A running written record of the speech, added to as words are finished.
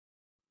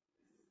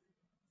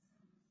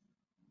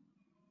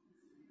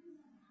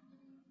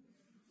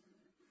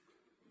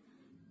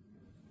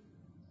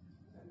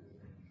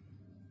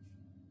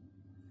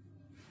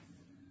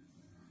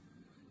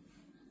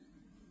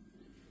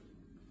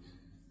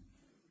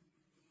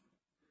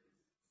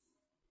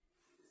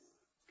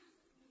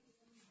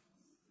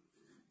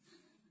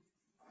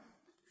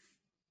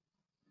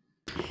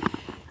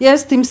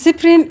Yes, Team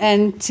Cyprian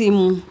and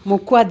Team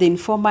Mokwa, the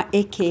informer,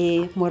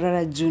 aka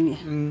Morara Jr.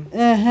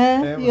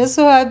 You're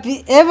so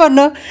happy. Ever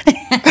no?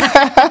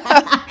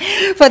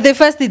 For the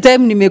first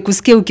time,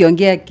 nimekusikia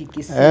ukiongea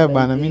Kikisi.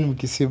 Bana, mimi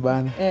Mkisi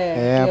bana.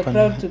 You're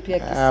proud to be a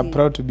Kisi.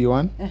 Proud to be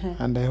one,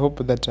 and I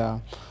hope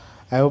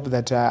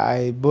that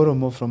I borrow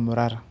more from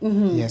Morara.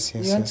 Yes.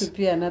 You want to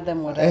be another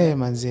Morara?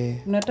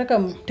 Manze. Unataka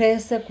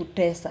mtese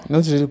kutesa.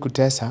 Not really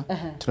kutesa.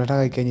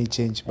 Tunataka Kenya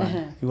change,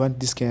 bana. We want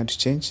this Kenya to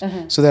change,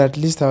 so that at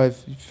least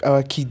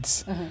our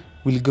kids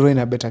will grow in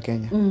a better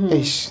Kenya.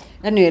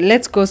 Anyway,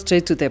 let's go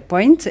straight to the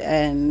point.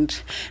 And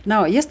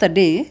now,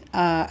 yesterday,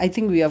 I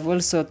think we have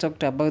also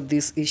talked about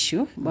this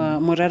issue.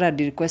 Morara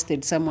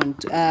requested someone,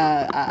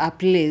 a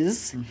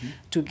place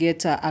to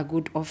get a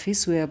good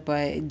office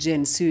whereby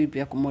GNC will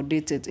be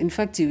accommodated. In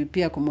fact, he will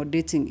be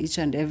accommodating each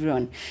and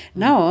everyone.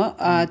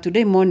 Now,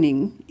 today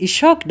morning, he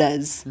shocked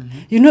us.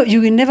 You know, you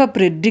will never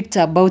predict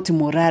about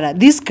Morara.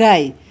 This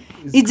guy,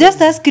 he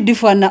just asked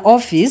for an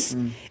office,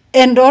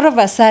 and all of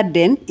a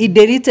sudden, he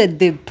deleted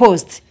the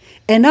post.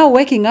 And now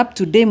waking up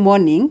today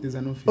morning,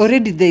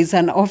 already there is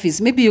an office.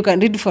 Maybe you can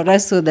read for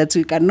us so that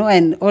we can know,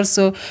 and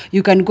also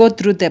you can go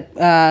through the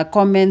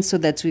comments so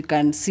that we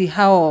can see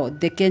how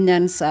the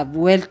Kenyans have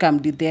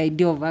welcomed the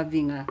idea of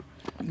having a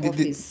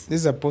office.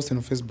 This is a post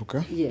on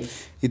Facebook.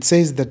 Yes. It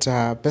says that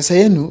pesa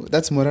yenu,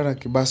 that's Morara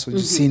Kebaso,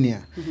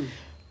 senior.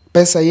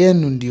 Pesa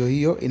yenu ndio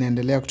hiyo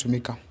inaendelea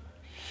kutumika.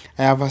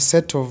 I have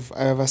set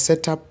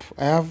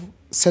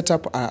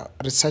up a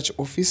research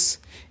office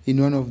in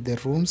one of the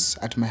rooms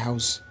at my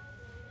house.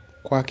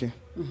 Kwake.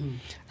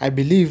 I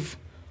believe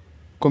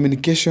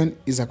communication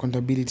is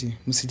accountability.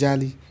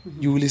 Msijali,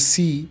 you will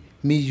see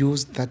me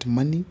use that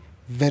money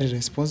very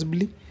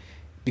responsibly,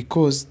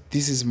 because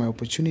this is my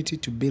opportunity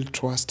to build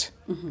trust.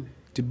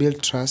 To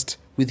build trust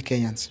with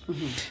Kenyans.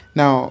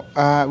 Now,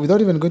 without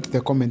even going to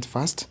the comment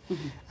first,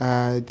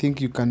 I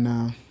think you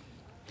can...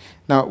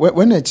 now,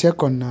 when I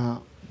check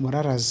on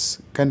Morara's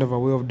kind of a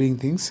way of doing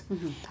things,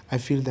 I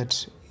feel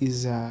that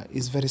is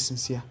very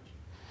sincere.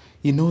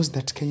 He knows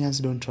that Kenyans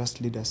don't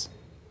trust leaders.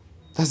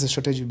 That's the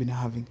shortage we've been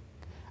having.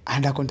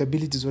 And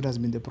accountability is what has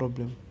been the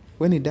problem.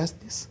 When he does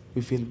this,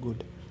 we feel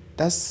good.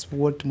 That's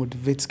what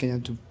motivates Kenya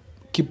to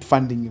keep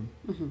funding him.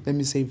 Let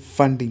me say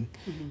funding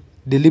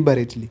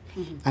deliberately.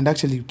 And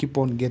actually keep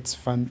on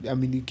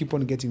you keep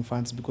on getting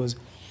funds, because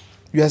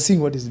you are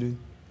seeing what he's doing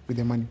with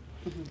the money.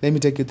 Let me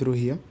take you through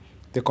here,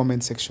 the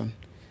comment section.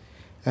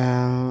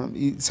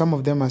 Some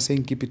of them are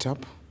saying keep it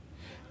up.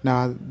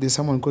 Now, there's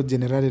someone called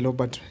General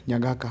Robert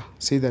Nyagaka,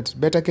 say that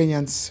better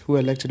Kenyans who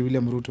elected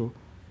William Ruto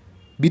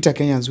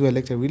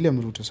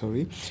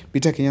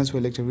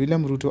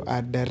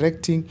are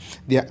directing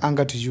their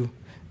anger to you.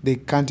 They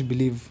can't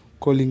believe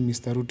calling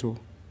Mr. Ruto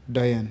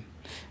Diane.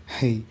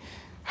 Hey,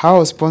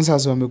 how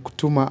sponsors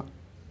wamekutuma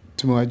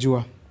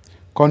tumewajua.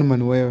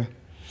 Conman wewe.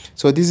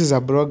 So this is a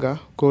blogger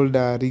called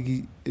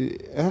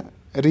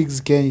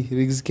Riggs KE.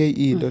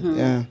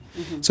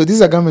 So this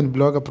is a government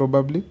blogger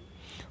probably,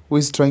 who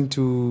is trying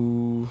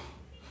to...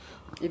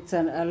 It's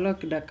a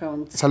locked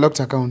account. It's a locked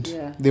account.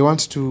 Yeah. They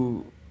want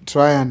to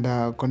try and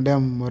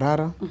condemn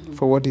Morara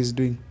for what he's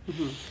doing.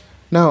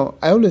 Now,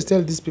 I always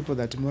tell these people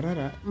that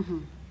Morara,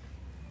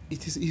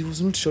 it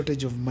was not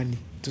shortage of money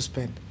to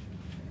spend.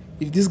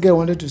 If this guy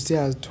wanted to stay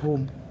at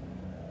home,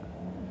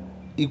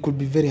 he could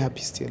be very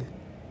happy still.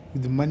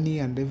 With the money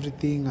and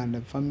everything, and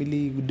the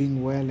family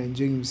doing well,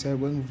 enjoying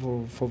himself,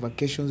 going for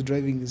vacations,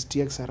 driving his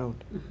TX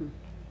around.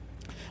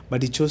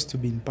 But he chose to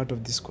be in part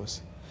of this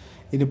cause.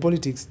 In the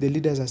politics, the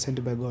leaders are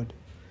sent by God.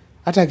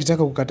 Hata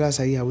akitaka kukataa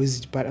sahi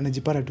hawezi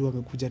anajipata tu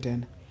amekuja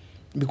tena.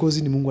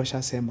 Because ni Mungu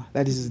ashasema.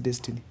 That is his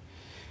destiny.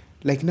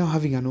 Like now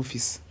having an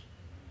office,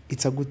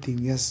 it's a good thing.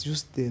 He has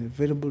used the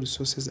available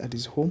resources at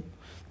his home.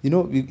 You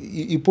know,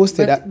 he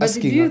posted asking... But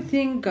do you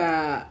think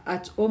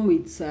at home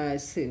it's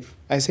safe?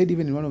 I said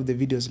even in one of the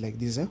videos like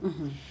this,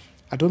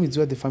 at home it's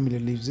where the family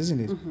lives, isn't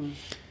it?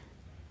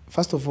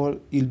 First of all,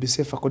 you'll be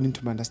safe according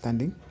to my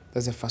understanding.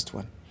 That's the first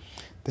one.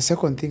 The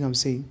second thing I'm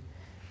saying,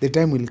 the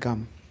time will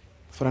come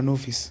for an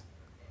office.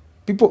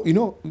 People, you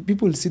know,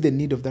 people will see the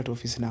need of that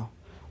office now.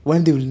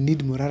 When they will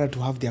need Morara to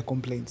have their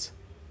complaints.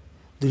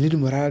 They need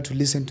Morara to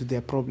listen to their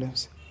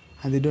problems.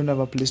 And they don't have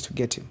a place to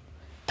get him.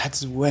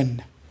 That's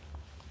when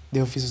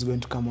the office is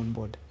going to come on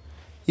board.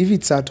 If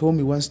it's at home,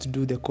 he wants to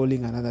do the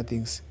calling and other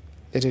things,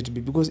 let it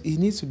be. Because it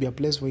needs to be a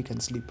place where he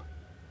can sleep.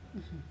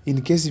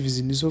 In case if he's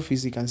in his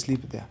office, he can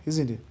sleep there,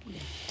 isn't it?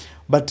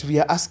 But we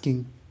are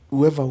asking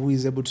whoever who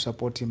is able to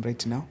support him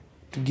right now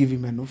to give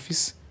him an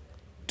office,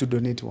 to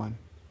donate one.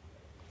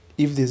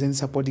 If there's any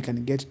support he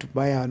can get to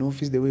buy an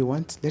office the way he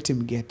wants, let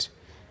him get.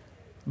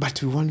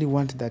 But we only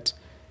want that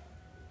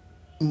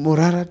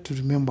Morara to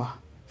remember,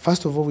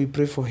 first of all, we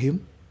pray for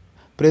him.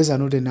 Prayers are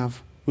not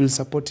enough. We'll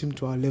support him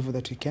to our level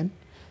that we can.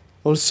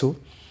 Also,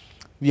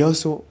 we are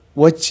also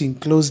watching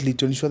closely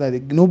to ensure that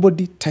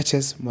nobody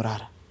touches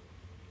Morara.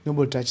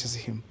 Nobody touches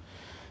him.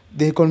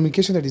 The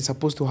communication that is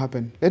supposed to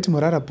happen, let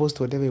Morara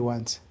post whatever he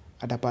wants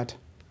at a part.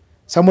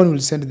 Someone will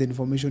send the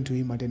information to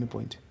him at any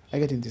point. I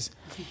get in this.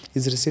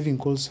 He's receiving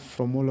calls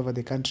from all over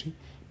the country.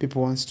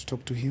 People wants to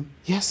talk to him.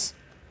 Yes.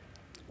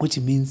 Which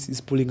means he's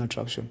pulling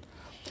attraction.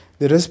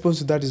 The response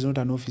to that is not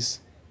an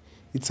office.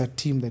 It's a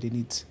team that he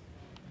needs.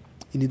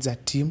 He needs a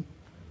team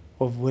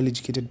of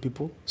well-educated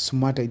people,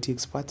 smart IT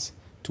experts,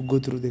 to go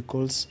through the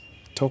calls,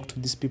 talk to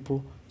these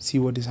people, see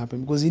what is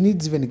happening. Because he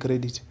needs even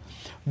credit.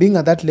 Being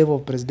at that level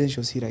of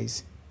presidential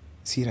CRIC,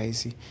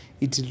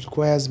 it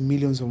requires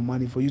millions of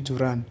money for you to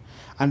run.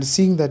 And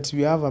seeing that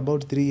we have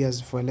about 3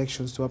 years for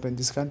elections to happen in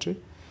this country,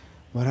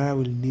 Morara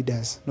will need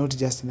us, not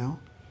just now,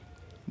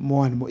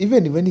 more and more.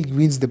 Even when he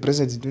wins the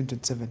presidency in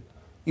 2027,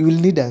 he will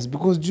need us,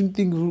 because do you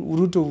think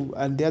Ruto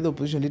and the other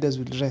opposition leaders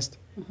will rest?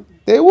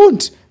 They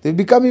won't. They'll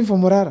be coming for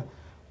Morara.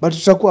 But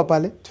tutakuwa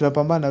pale,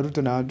 tunapambana na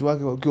Ruto na watu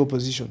wake wakiwa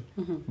opposition.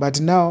 But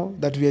now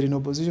that we are in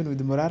opposition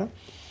with Morara,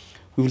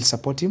 we will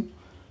support him.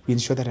 We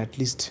ensure that at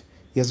least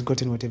he has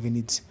gotten whatever he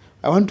needs.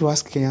 I want to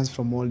ask Kenyans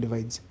from all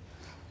divides.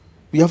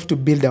 We have to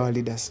build our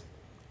leaders.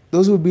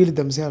 Those who build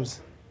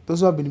themselves,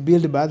 those who have been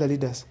built by other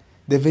leaders,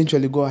 they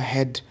eventually go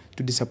ahead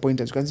to disappoint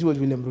us. You can see what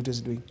William Ruto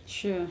is doing.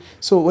 Sure.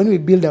 So when we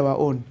build our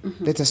own,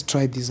 let us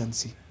try this and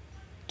see.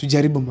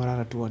 Tujaribu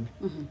Morara tuone.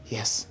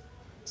 Yes.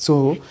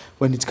 So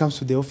when it comes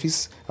to the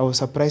office, I was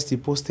surprised he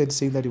posted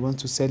saying that he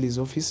wants to sell his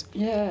office.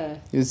 Yeah.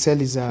 He will sell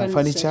his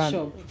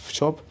furniture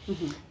shop.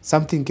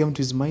 Something came to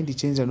his mind. He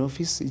changed an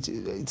office.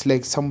 It's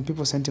like some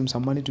people sent him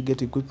some money to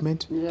get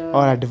equipment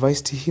or advice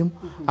to him.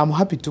 I'm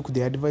happy he took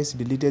the advice, he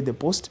deleted the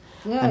post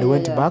and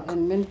went back.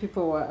 And many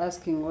people were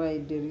asking why he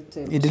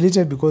deleted. He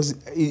deleted because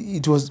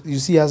it was, you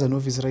see, he has an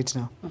office right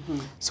now.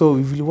 So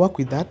we will work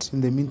with that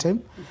in the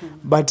meantime.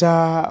 But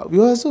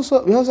we're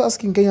also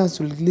asking Kenyans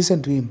to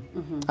listen to him.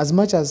 As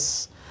much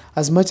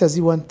as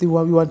we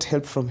want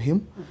help from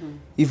him.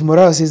 If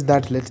Morara says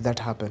that, let that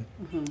happen.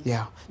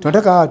 Yeah.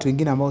 Tunataka watu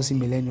wengine ambao si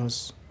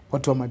millennials,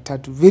 watu wa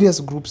matatu,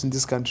 various groups in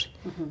this country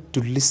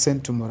to listen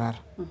to Morara.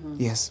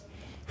 Yes.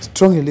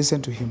 Strongly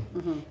listen to him.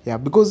 Yeah,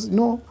 because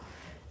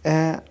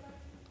the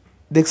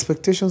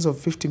expectations of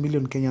 50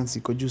 million Kenyans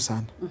iko juu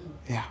sana.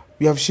 Yeah.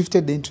 We have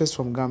shifted the interest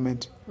from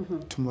government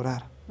to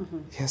Morara.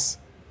 Yes.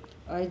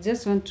 I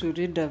just want to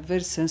read a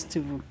very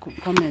sensitive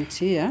comment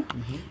here.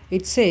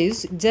 It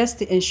says,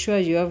 just ensure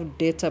you have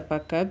data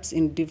backups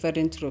in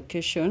different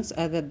locations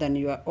other than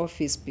your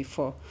office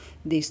before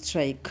they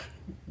strike.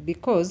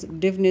 Because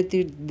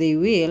definitely they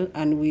will,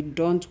 and we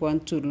don't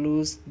want to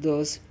lose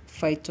those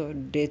vital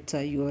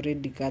data you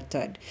already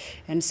gathered.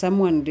 And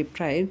someone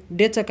replied,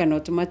 data can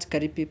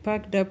automatically be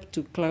packed up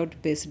to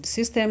cloud-based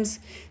systems.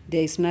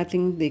 There is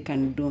nothing they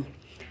can do.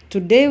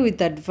 Today, with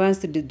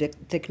advanced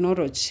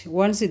technology,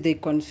 once they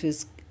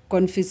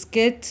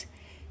confiscate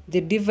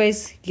the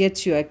device,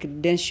 get your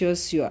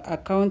credentials, your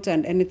account,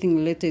 and anything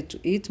related to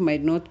it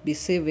might not be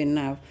safe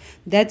enough.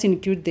 That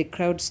includes the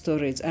cloud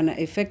storage, and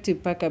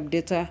effective backup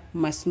data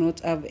must not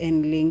have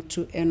any link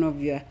to any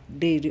of your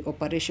daily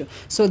operation.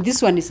 So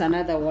this one is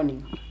another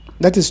warning.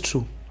 That is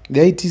true.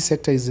 The IT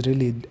sector is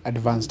really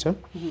advanced.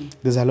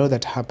 There's a lot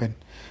that happened.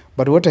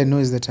 But what I know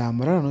is that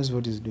Morara knows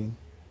what he's doing.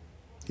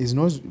 He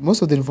knows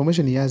most of the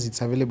information he has, it's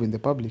available in the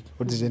public.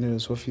 What is the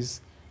general's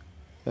office?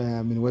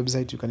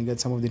 Website, you can get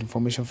some of the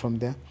information from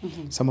there.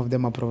 Some of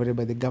them are provided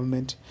by the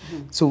government.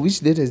 So which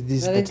data is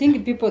this? Well, I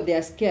think people, they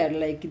are scared,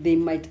 like they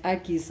might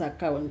hack his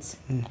accounts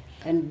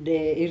and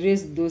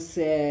erase those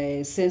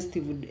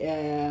sensitive,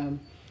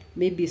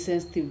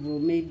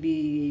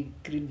 maybe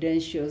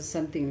credentials,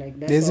 something like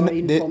that, or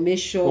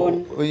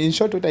information. In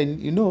short, what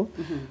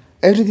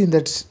everything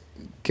that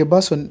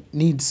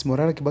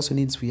Morara Kebaso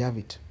needs, we have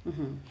it.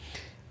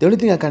 The only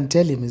thing I can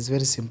tell him is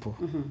very simple.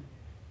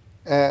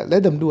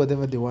 Let them do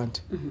whatever they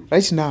want.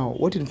 Right now,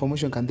 what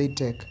information can they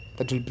take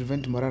that will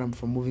prevent Morara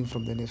from moving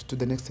from the next to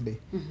the next day?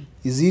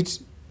 Is it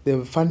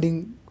the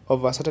funding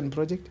of a certain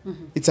project?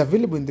 It's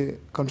available in the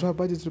control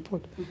budget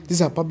report.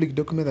 These are public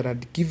documents that are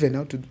given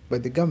out by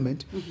the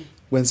government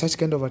when such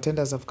kind of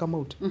tenders have come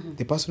out.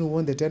 The person who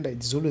won the tender,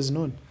 it is always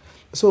known.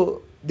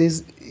 So the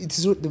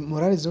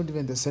Morara is not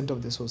even the center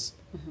of the source.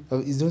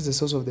 It's not the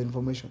source of the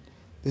information.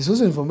 The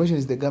source of information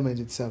is the government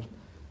itself.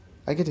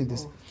 I get in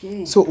this.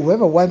 Okay. So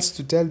whoever wants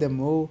to tell them,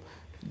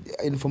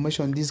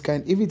 information on this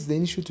kind, if it's the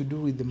issue to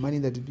do with the money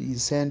that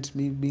is sent,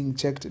 me being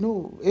checked,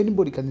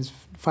 anybody can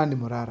fund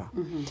Morara.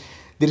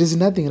 There is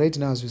nothing right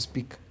now as we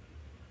speak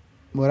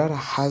Morara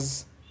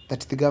has that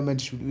the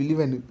government will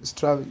even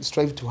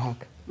strive to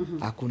hack.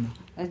 Hakuna.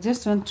 I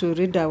just want to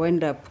read a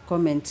wind-up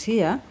comment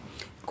here.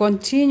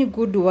 Continue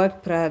good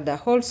work, brother.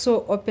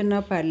 Also open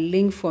up a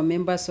link for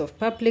members of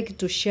public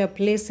to share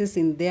places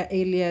in their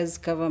areas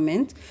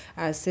government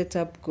as set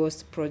up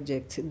ghost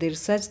projects. The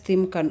research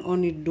team can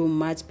only do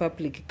much.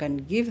 Public can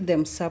give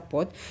them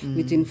support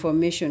with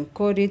information.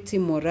 Call it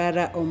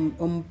Morara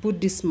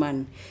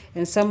Ombudsman.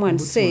 And someone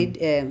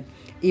said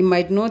he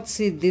might not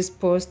see this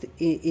post.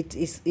 It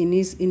is in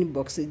his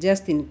inbox,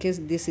 just in case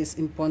this is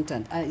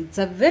important. It's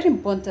a very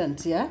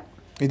important, yeah?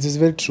 It is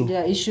very true.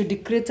 Yeah, it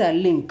should create a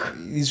link.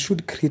 It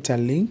should create a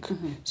link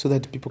so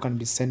that people can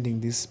be sending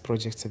these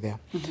projects there.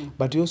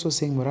 But you're also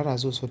saying, Morara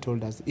has also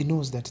told us, he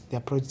knows that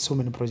there are so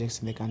many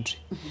projects in the country.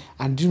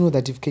 And do you know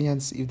that if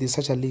Kenyans, if there's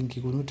such a link,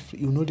 you will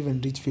not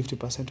even reach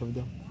 50% of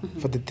them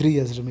for the 3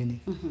 years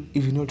remaining.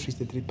 If you not reach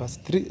the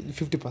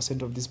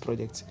 50% of these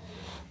projects.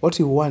 What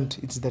we want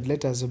is that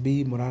let us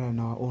be Morara on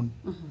our own.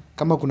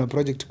 Kama kuna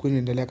project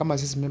kuendelea, kama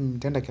sisi mimi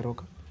mtenda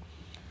Keroka,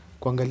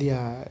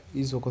 kuangalia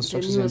hizo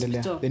constructions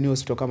endelea, the new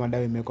hospital kama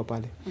dawa imewekwa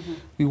pale.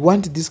 We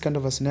want this kind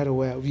of a scenario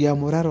where we are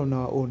Morara on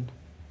our own.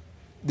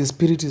 The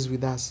spirit is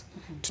with us.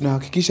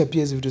 Tunahakikisha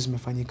pia hizo vitu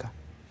zimefanyika.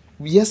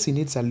 Yes, he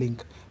needs a link,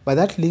 but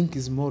that link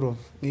is more of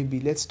maybe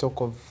let's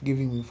talk of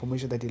giving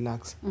information that he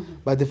lacks.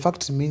 But the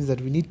fact means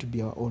that we need to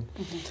be our own.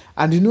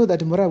 And you know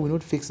that Morara will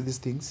not fix these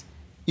things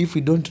if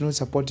we don't not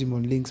support him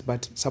on links,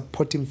 but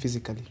support him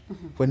physically.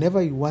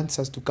 Whenever he wants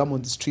us to come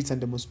on the streets and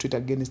demonstrate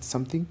against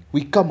something,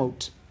 we come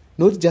out.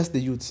 Not just the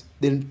youths,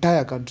 the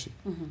entire country,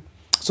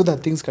 so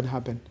that things can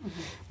happen.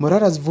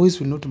 Morara's voice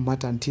will not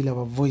matter until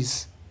our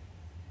voice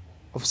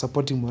of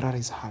supporting Morara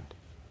is heard.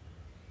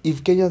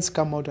 If Kenyans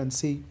come out and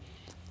say,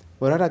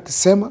 Morara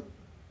kisema,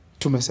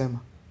 tumesema,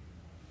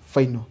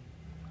 final.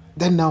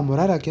 Then now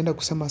Morara akienda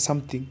kusema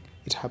something,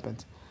 it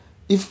happens.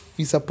 If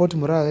we support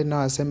Morara right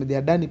now, they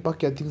are done,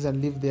 pack your things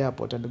and leave the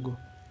airport and go.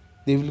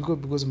 They will go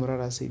because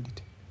Morara said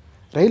it.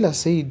 Raila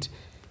said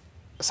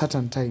a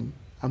certain time,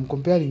 I'm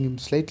comparing him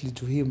slightly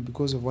to him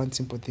because of one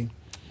simple thing.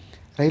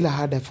 Raila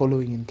had a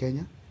following in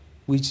Kenya,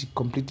 which he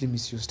completely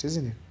misused,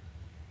 isn't it?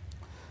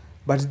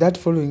 But that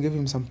following gave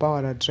him some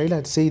power that Raila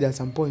had said at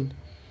some point.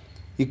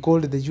 He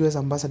called the US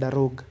ambassador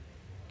rogue.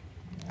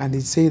 And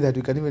he said that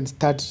we can even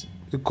start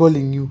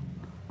recalling you.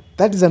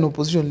 That is an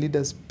opposition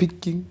leader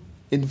speaking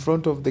in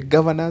front of the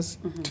governors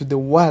to the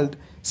world,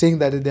 saying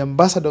that the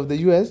ambassador of the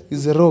US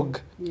is a rogue.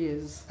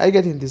 Yes. Are you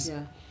getting this?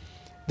 Yeah.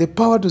 The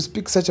power to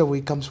speak such a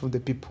way comes from the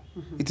people.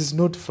 It is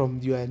not from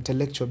your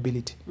intellectual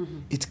ability.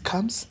 It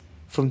comes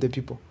from the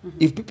people.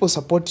 If people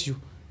support you,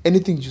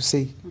 anything you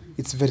say,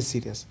 it's very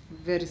serious.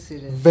 Very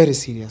serious. Very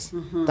serious.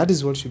 That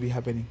is what should be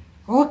happening.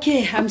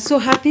 Okay, I'm so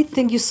happy.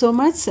 Thank you so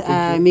much.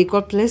 May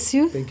God bless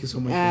you. Thank you so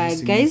much for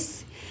listening.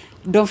 Guys,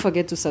 don't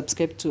forget to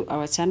subscribe to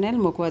our channel,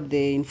 Mokwa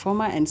the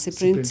Informer and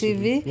Cyprian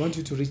TV. We want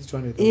you to reach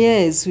 200,000.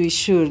 Yes, we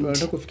should. We want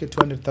to get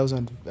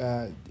 200,000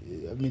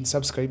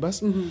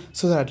 subscribers,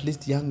 so that at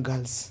least young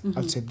girls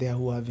outside there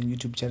who are having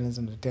YouTube channels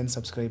under 10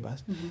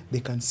 subscribers, they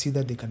can see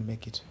that they can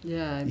make it.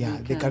 Yeah,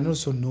 they can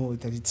also know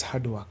that it's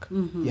hard work.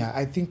 Yeah,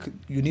 I think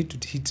you need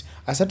to hit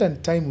a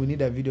certain time. We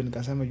need a video in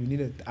Kasama, you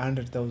need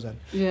 100,000.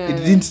 Yeah, it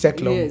didn't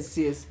take long.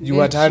 Yes. You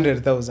were at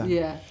 100,000.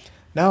 Yeah.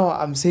 Now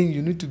I'm saying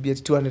you need to be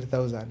at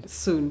 200,000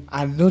 soon,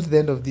 and not the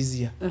end of this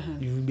year.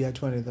 You will be at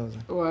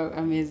 200,000. Wow,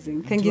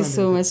 amazing! Thank you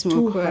so much,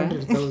 Mokwa.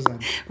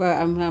 200,000.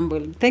 Wow, I'm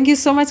humbled. Thank you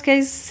so much,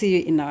 guys. See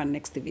you in our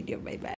next video. Bye bye.